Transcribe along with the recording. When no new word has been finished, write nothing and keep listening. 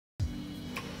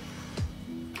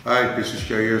Hi, this is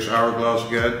Jair's Hourglass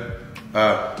again.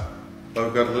 I've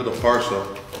got a little parcel.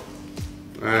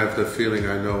 I have the feeling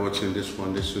I know what's in this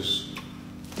one. This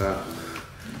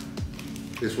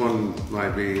one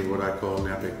might be what I call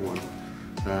an epic one.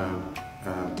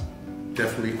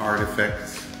 Definitely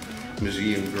artifact,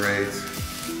 museum grade.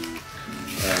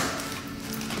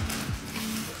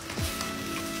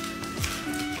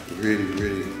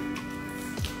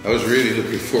 I was really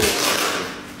looking forward to it.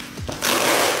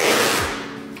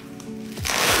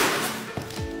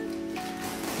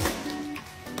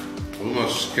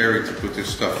 Almost scary to put this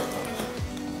stuff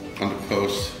on the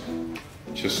post.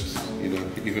 Just, you know,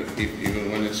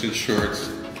 even when it's insured,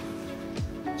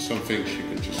 some things you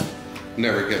can just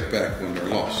never get back when they're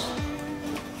lost.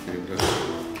 And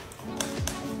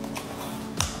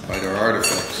by their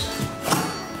artifacts.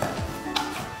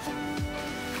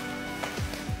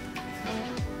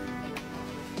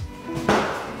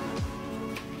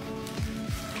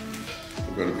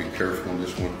 I'm going to be careful on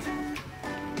this one.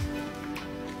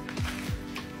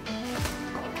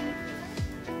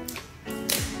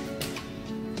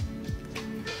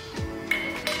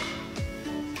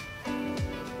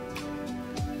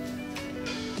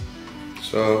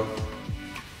 So,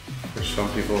 there's some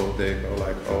people, they go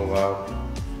like, oh wow,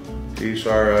 these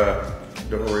are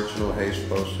the original Haze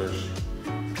posters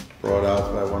brought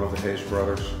out by one of the Haze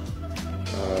brothers.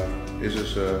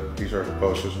 These are the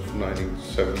posters of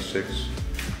 1976.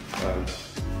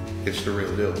 It's the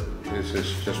real deal. This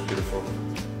is just beautiful.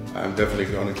 I'm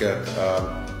definitely going to get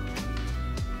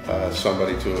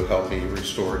somebody to help me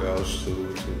restore those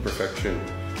to perfection,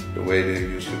 the way they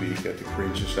used to be, get the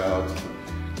creases out,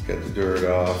 get the dirt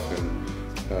off,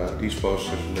 and these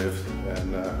posters lived,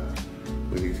 and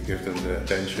we need to give them the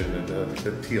attention and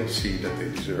the TLC that they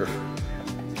deserve.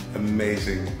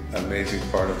 Amazing, amazing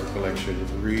part of the collection,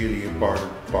 really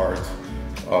important part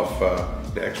of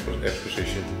the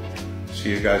exposition.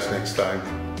 See you guys next time,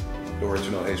 the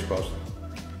original Haze poster.